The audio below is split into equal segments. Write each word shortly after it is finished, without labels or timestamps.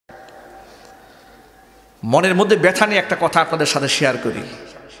মনের মধ্যে ব্যথা নিয়ে একটা কথা আপনাদের সাথে শেয়ার করি।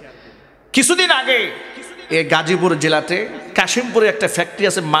 কিছুদিন আগে এই গাজীপুর জেলাতে কাশিমপুরে একটা ফ্যাক্টরি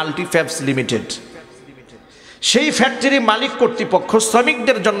আছে, মাল্টি ফ্যাবস লিমিটেড। সেই ফ্যাক্টরি মালিক কর্তৃপক্ষ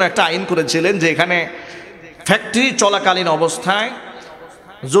শ্রমিকদের জন্য একটা আইন করেছিলেন যে এখানে ফ্যাক্টরি চলাকালীন অবস্থায়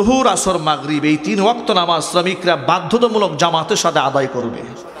জোহর, আসর, মাগরিব এই 3 ওয়াক্ত নামাজ শ্রমিকরা বাধ্যতামূলক জামাতের সাথে আদায় করবে।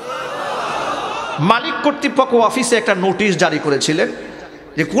 মালিক কর্তৃপক্ষ অফিসে একটা নোটিশ জারি করেছিলেন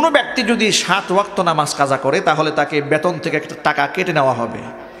যে কোনো ব্যক্তি যদি 7 ওয়াক্ত নামাজ কাজা করে তাহলে তাকে বেতন থেকে একটা টাকা কেটে নেওয়া হবে।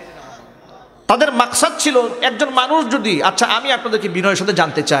 তাদের মাকসাদ ছিল একজন মানুষ যদি, আচ্ছা আমি আপনাদেরকে বিনয়ের সাথে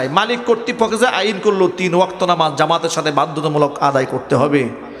জানতে চাই, মালিক কর্তৃপক্ষ যে আইন করলো 3 ওয়াক্ত নামাজ জামাতের সাথে বাধ্যতামূলক আদায় করতে হবে,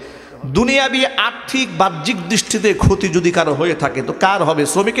 দুনিয়াবি আর্থিক বাহ্যিক দৃষ্টিতে ক্ষতি যদি কারো হয়ে থাকে তো কার হবে,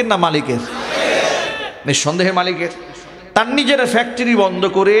 শ্রমিকের না মালিকের? নিঃসন্দেহে মালিকের। তার নিজের ফ্যাক্টরি বন্ধ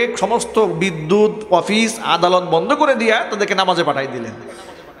করে সমস্ত বিদ্যুৎ, অফিস, আদালত বন্ধ করে দিয়া তাদেরকে নামাজে পাঠাই দিলেন।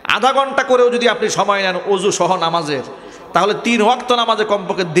 আধা ঘন্টা করেও যদি আপনি সময় নেন অজু সহ নামাজের, তাহলে 3 ওয়াক্ত নামাজে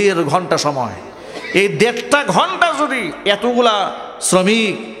কমপক্ষে 1.5 ঘন্টা সময়। এই 1.5 ঘন্টা যদি এতগুলা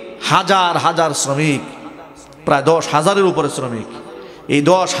শ্রমিক, হাজার হাজার শ্রমিক, প্রায় 10,000-এর উপরে শ্রমিক, এই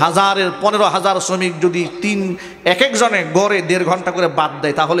 10,000-এর 15,000 শ্রমিক যদি এক একজনে গড়ে 1.5 ঘন্টা করে বাদ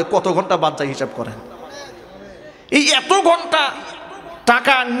দেয় তাহলে কত ঘন্টা বাদ যায় হিসাব করেন। এই এত ঘন্টা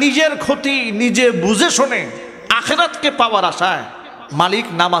টাকা নিজের ক্ষতি নিজে বুঝে শুনে আখিরাতকে পাওয়ার আশায় মালিক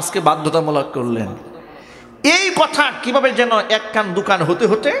নামাজকে বাধ্যতামূলক করলেন। এই কথা কিভাবে যেন এক কান দুকান হতে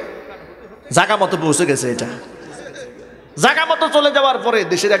হতে জায়গা মতো পৌঁছে গেছে। এটা জায়গা মতো চলে যাওয়ার পরে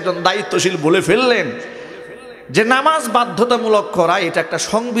দেশের একজন দায়িত্বশীল বলে ফেললেন যে নামাজ বাধ্যতামূলক করা এটা একটা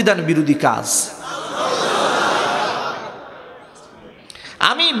সংবিধান বিরোধী কাজ।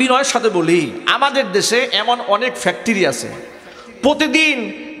 আমি বিনয়ের সাথে বলি, আমাদের দেশে এমন অনেক ফ্যাক্টরি আছে প্রতিদিন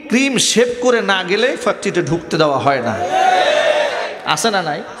ক্রিম শেভ করে না গেলে ফ্যাক্টরিতে ঢুকতে দেওয়া হয় না, আছে না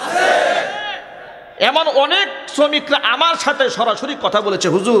নাই? এমন অনেক শ্রমিকরা আমার সাথে সরাসরি কথা বলেছে,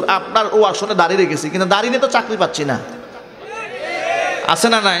 হুজুর আপনার ও আসনে দাঁড়িয়ে রেখেছি কিন্তু দাঁড়িয়ে তো চাকরি পাচ্ছি না, আছে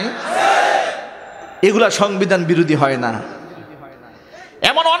না নাই? এগুলা সংবিধান বিরোধী হয় না।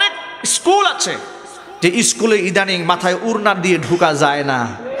 এমন অনেক স্কুল আছে যে স্কুলে ইদানিং মাথায় উড়না দিয়ে ঢুকা যায় না,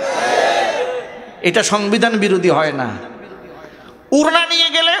 এটা সংবিধান বিরোধী হয় না। উড়না নিয়ে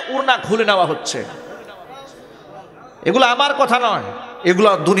গেলে উড়না খুলে নেওয়া হচ্ছে। এগুলো আমার কথা নয়, এগুলো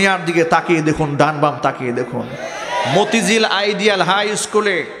দুনিয়ার দিকে তাকিয়ে দেখুন, ডান বাম তাকিয়ে দেখুন। মতিঝিল আইডিয়াল হাই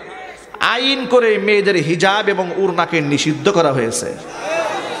স্কুলে আইন করে মেয়েদের হিজাব এবং উড়নাকে নিষিদ্ধ করা হয়েছে,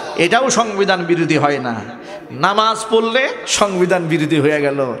 এটাও সংবিধান বিরোধী হয় না। নামাজ পড়লে সংবিধান বিরোধী হয়ে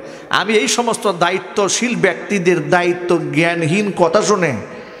গেল। আমি এই সমস্ত দায়িত্বশীল ব্যক্তিদের দায়িত্ব জ্ঞানহীন কথা শুনে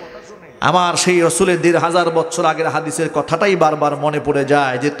আমার সেই রসুলের 1,500 বছর আগের হাদিসের কথাটাই বারবার মনে পড়ে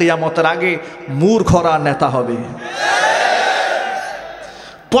যায় যে কিয়ামতের আগে মূর্খরা নেতা হবে।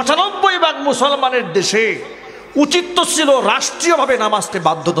 95% মুসলমানের দেশে উচিত ছিল রাষ্ট্রীয়ভাবে নামাজকে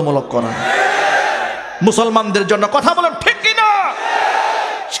বাধ্যতামূলক করা মুসলমানদের জন্য। কথা বলেন ঠিক কিনা?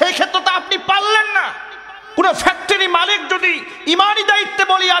 সেই ক্ষেত্রে তো আপনি পারলেন না। কোন ফ্যাক্টরি মালিক যদি ইমানি দায়িত্বে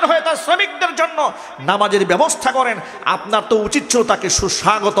বলিয়ান হয়ে তার শ্রমিকদের জন্য নামাজের ব্যবস্থা করেন, আপনার তো উচিত ছিল তাকে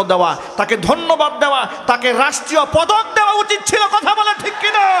সুস্বাগত দেওয়া, তাকে ধন্যবাদ দেওয়া, তাকে রাষ্ট্রীয় পদক দেওয়া উচিত ছিল। কথা বলেন ঠিক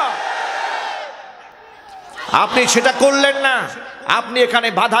কিনা? আপনি সেটা করলেন না, আপনি এখানে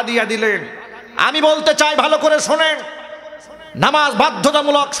বাধা দিয়ে দিলেন। আমি বলতে চাই ভালো করে শোনেন, নামাজ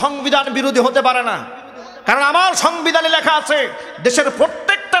বাধ্যতামূলক সংবিধান বিরোধী হতে পারে না। কারণ আমার সংবিধানে লেখা আছে দেশের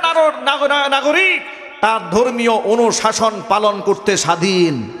প্রত্যেকটা নাগরিক তার ধর্মীয় অনুশাসন পালন করতে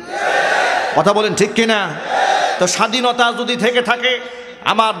স্বাধীন। কথা বলেন ঠিক কিনা? তো স্বাধীনতা যদি থেকে থাকে,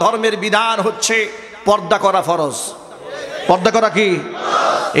 আমার ধর্মের বিধান হচ্ছে পর্দা করা ফরজ। পর্দা করা কি?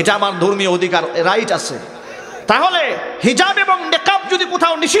 এটা আমার ধর্মীয় অধিকার, রাইট আছে। তাহলে হিজাব এবং নেকাব যদি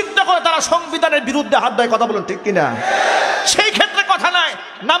কোথাও নিষিদ্ধ করে তারা সংবিধানের বিরুদ্ধে হাত দেয়। কথা বলেন ঠিক কিনা? সেই ক্ষেত্রে কথা নাই,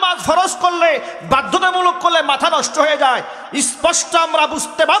 নামাজ ফরজ করলে বাধ্যতামূলক করলে মাথা নষ্ট হয়ে যায়। স্পষ্ট আমরা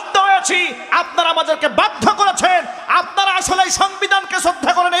বুঝতে বাধ্য হয়েছি, আপনারা আমাদেরকে বাধ্য করেছেন। আপনারা আসলে সংবিধানকে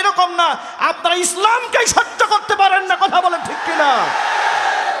শ্রদ্ধা করেন এরকম না, আপনারা ইসলামকেই সহ্য করতে পারেন না। কথা বলেন ঠিক কিনা?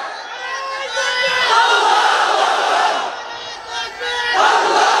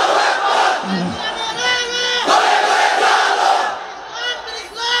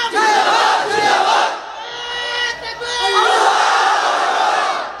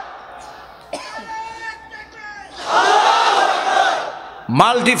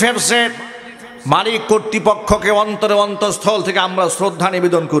 মাল্টিফ্যাবসের মালিক কর্তৃপক্ষকে অন্তরে অন্তঃস্থল থেকে আমরা শ্রদ্ধা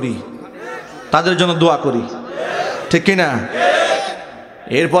নিবেদন করি, তাদের জন্য দোয়া করি, ঠিক কিনা?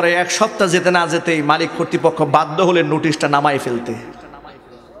 এরপরে 1 সপ্তাহ যেতে না যেতেই মালিক কর্তৃপক্ষ বাধ্য হলেন নোটিশটা নামাই ফেলতে।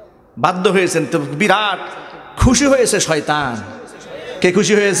 বাধ্য হয়েছেন তো বিরাট খুশি হয়েছে শয়তান। কে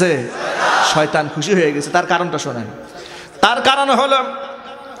খুশি হয়েছে? শয়তান খুশি হয়ে গেছে। তার কারণটা শোনেন। তার কারণ হলো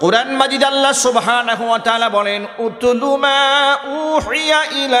কুরআন মাজিদ আল্লাহ সুবহানাহু ওয়া তাআলা বলেন, উতলু মা উহিয়া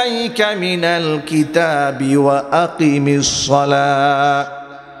ইলাইকা মিনাল কিতাবি ওয়া আকিমিস সালাহ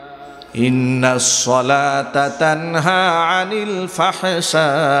ইন্নাস সালাতা তানহা আনিল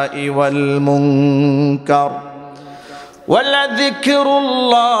ফাহশাই ওয়াল মুনকার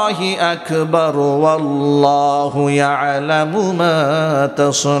ওয়ালাযিকরুল্লাহি আকবার ওয়াল্লাহু ইয়ালামু মা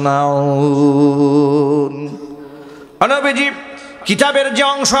তাসনাউন। নবীজি, কিতাবের যে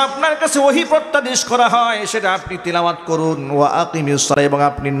অংশ আপনার কাছে ওহী প্রত্যাদেশ করা হয় সেটা আপনি তিলাওয়াত করুন। ওয়া আকিমিস সালাহ, এবং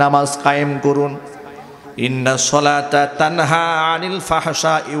আপনি নামাজ কায়েম করুন। ইন্নাস সালাতা তানহা আনিল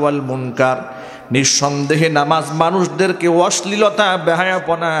ফাহশাই ওয়াল মুনকার, নিঃসন্দেহে নামাজ মানুষদেরকে অশ্লীলতা,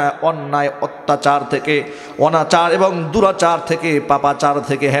 বেহায়াপনা, অন্যায়, অত্যাচার থেকে, অনাচার এবং দুরাচার থেকে, পাপাচার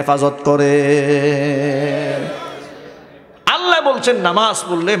থেকে হেফাজত করে। আল্লাহ বলছেন নামাজ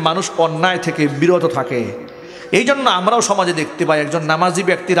পড়লে মানুষ অন্যায় থেকে বিরত থাকে। এই জন্য আমরাও সমাজে দেখতে পাই একজন নামাজি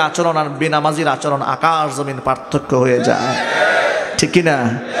ব্যক্তির আচরণ আর বেনামাজির আচরণ আকাশ জমিন পার্থক্য হয়ে যায়, ঠিক কিনা?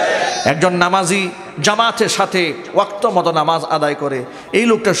 একজন নামাজি জামাতের সাথে ওয়াক্ত মতো নামাজ আদায় করে, এই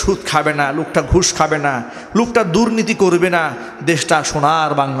লোকটা সুদ খাবে না, লোকটা ঘুষ খাবে না, লোকটা দুর্নীতি করবে না, দেশটা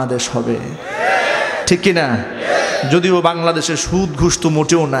সোনার বাংলাদেশ হবে, ঠিক কিনা? যদিও বাংলাদেশে সুদ ঘুষ তো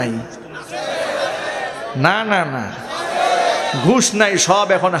মোটেও নাই, না না না, ঘুষ নাই, সব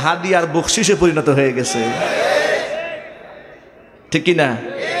এখন হাদিয়ার বকশিসে পরিণত হয়ে গেছে, ঠিক কিনা?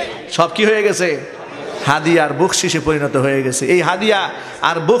 সব কি হয়ে গেছে? হাদিয়ার বকশিসে পরিণত হয়ে গেছে। এই হাদিয়া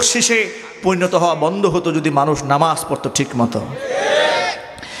আর বকশিসে পরিণত হওয়া বন্ধ হতো যদি মানুষ নামাজ পড়তো ঠিক মতো।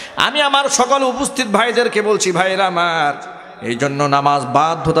 আমি আমার সকল উপস্থিত ভাইদেরকে বলছি, ভাইরা আমার, এই জন্য নামাজ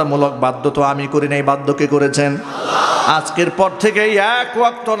বাধ্যতামূলক। বাধ্য তো আমি করি নাই, বাধ্য কে করেছেন? আজকের পর থেকে এক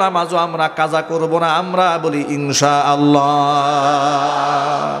ওয়াক্ত নামাজও আমরা কাজা করব না। আমরা বলি ইনশাআল্লাহ।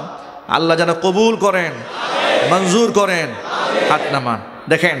 আল্লাহ যেন কবুল করেন, মঞ্জুর করেন। হাত নামান।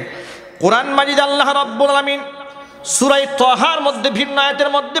 দেখেন কোরআন মাজিদ আল্লাহ রাব্বুল আলামিন সূরা তাহার মধ্যে ভিন্ন আয়াতের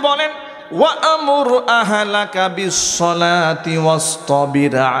মধ্যে বলেন, ওয়া আমুর আহলাকা বিস-সালাতি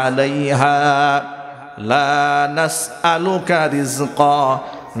ওয়াসতাবির আলাইহা লা নাসআলুকা রিজকা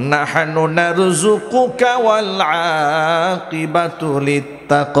নাহনু নারযুকুকা ওয়াল আকিবাতু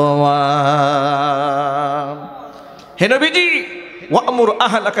লিত-তাকওয়া। হে নবীজি, ওয়া আমুর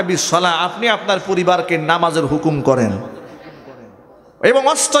আহলাকা বিস-সালাহ, আপনি আপনার পরিবারকে নামাজের হুকুম করেন, এবং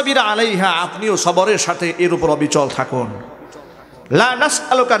ওয়াসতাবির আলাইহা, আপনিও সবরের সাথে এর উপর অবিচল থাকুন। লা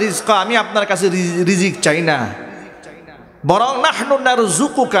নাসআলুকা রিজকা, আমি আপনার কাছে রিজিক চাই না, বরং নাহনু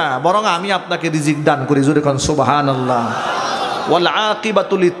নারযুকুকা, বরং আমি আপনাকে রিজিক দান করি। জোরে কোন সুবহানাল্লাহ। ওয়াল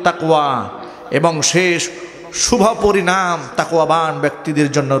আকিবাতু লিত-তাকওয়া, এবং শেষ শুভ পরিণাম তাকওয়াবান ব্যক্তিদের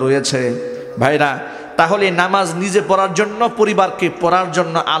জন্য রয়েছে। ভাইরা, তাহলে নামাজ নিজে পড়ার জন্য, পরিবারকে পড়ার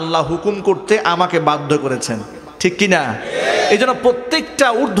জন্য আল্লাহ হুকুম করতে আমাকে বাধ্য করেছেন, ঠিক কিনা? এই জন্য প্রত্যেকটা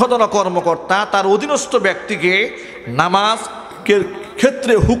ঊর্ধ্বতন কর্মকর্তা তার অধীনস্থ ব্যক্তিকে নামাজ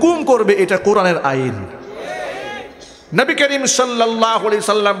ক্ষেত্রে হুকুম করবে, এটা কোরআনের আইন। নবী করিম সাল্লাল্লাহু আলাইহি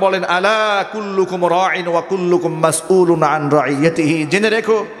সাল্লাম বলেন, আলা কুল্লুকুম রাঈন ওয়া কুল্লুকুম মাসউলুন আন রাঈয়াতিহি, জেনে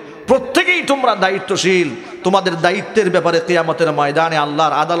রেখো প্রত্যেকেই তোমরা দায়িত্বশীল, তোমাদের দায়িত্বের ব্যাপারে কিয়ামতের ময়দানে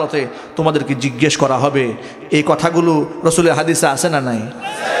আল্লাহর আদালতে তোমাদেরকে জিজ্ঞেস করা হবে। এই কথাগুলো রাসূলের হাদিসে আছে না নাই?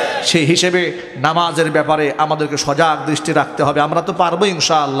 সেই হিসেবে নামাজের ব্যাপারে আমাদেরকে সজাগ দৃষ্টি রাখতে হবে। আমরা তো পারবো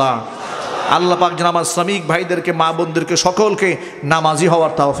ইনশাআল্লাহ। আল্লাহ পাক যেন আমার শ্রমিক ভাইদেরকে, মা বোনদেরকে সকলকে নামাজি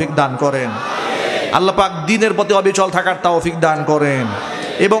হওয়ার তৌফিক দান করেন। আল্লাহ পাক দ্বীনের প্রতি অবিচল থাকার তৌফিক দান করেন,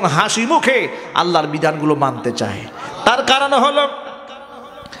 এবং হাসি মুখে আল্লাহর বিধানগুলো মানতে চায়। তার কারণ হলো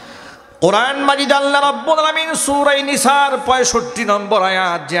কোরআন মাজিদ আল্লাহ রাব্বুল আলামিন সূরা নিসার 65 নম্বর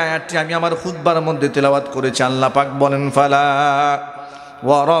আয়াত, যে আয়াতটি আমি আমার খুতবার মধ্যে তেলাওয়াত করেছি, আল্লাহ পাক বলেন, ফালা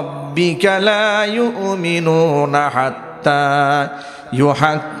ওয়া রাব্বিকা লা ইউমিনুনা হাত্তা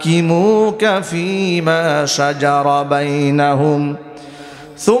ইউহাক্কিমুকা ফীমা শাজারা বাইনাহুম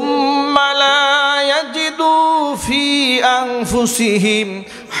সুম্মা লা ইয়াজিদু ফি আনফুসিহিম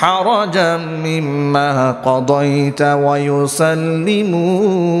হারাজাম মিম্মা কাদাইতা ওয়া ইউসাল্লিমু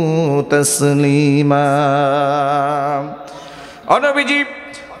তাসলিমা। ও নবীজি,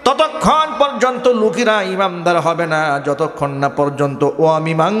 ততক্ষণ পর্যন্ত লোকেরা ইমানদার হবে না যতক্ষণ না পর্যন্ত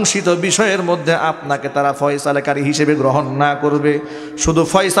অমীমাংসিত বিষয়ের মধ্যে আপনাকে তারা ফয়সালাকারী হিসেবে গ্রহণ না করবে। শুধু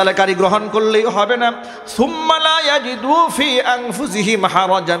ফয়সালাকারী গ্রহণ করলেই হবে না, সুম্মা লা ইয়াজিদু ফি আনফুসিহিম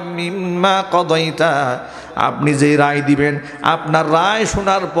হারাজাম মিম্মা কাদাইতা, আপনি যে রায় দিবেন, আপনার রায়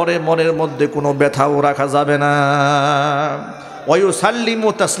শোনার পরে মনের মধ্যে কোনো ব্যথাও রাখা যাবে না। ওয়া ইউসাল্লিমু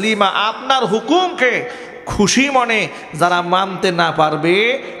তাসলিমা, আপনার হুকুমকে খুশি মনে যারা মানতে না পারবে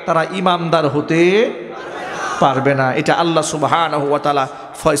তারা ইমানদার হতে পারবে না। এটা আল্লাহ সুবহানাহু ওয়া তাআলা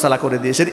ফয়সালা করে দিয়েছেন।